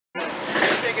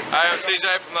Hey, I'm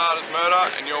CJ from the Artist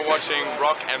Murder, and you're watching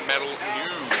Rock and Metal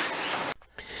News.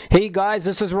 Hey guys,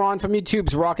 this is Ron from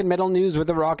YouTube's Rock and Metal News with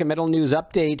a Rock and Metal News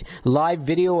update. Live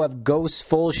video of Ghost's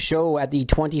full show at the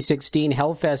 2016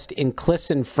 Hellfest in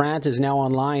Clisson, France is now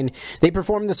online. They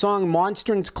performed the song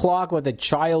Monstrance Clock with a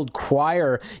child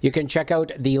choir. You can check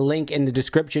out the link in the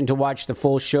description to watch the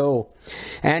full show.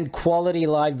 And quality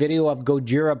live video of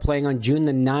Gojira playing on June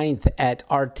the 9th at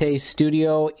ARTE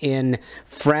Studio in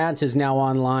France is now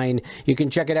online. You can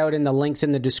check it out in the links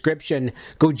in the description.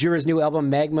 Gojira's new album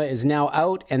Magma is now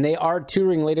out, and they are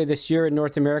touring later this year in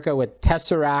North America with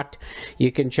Tesseract.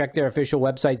 You can check their official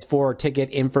websites for ticket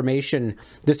information.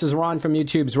 This is Ron from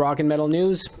YouTube's Rock and Metal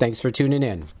News. Thanks for tuning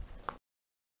in.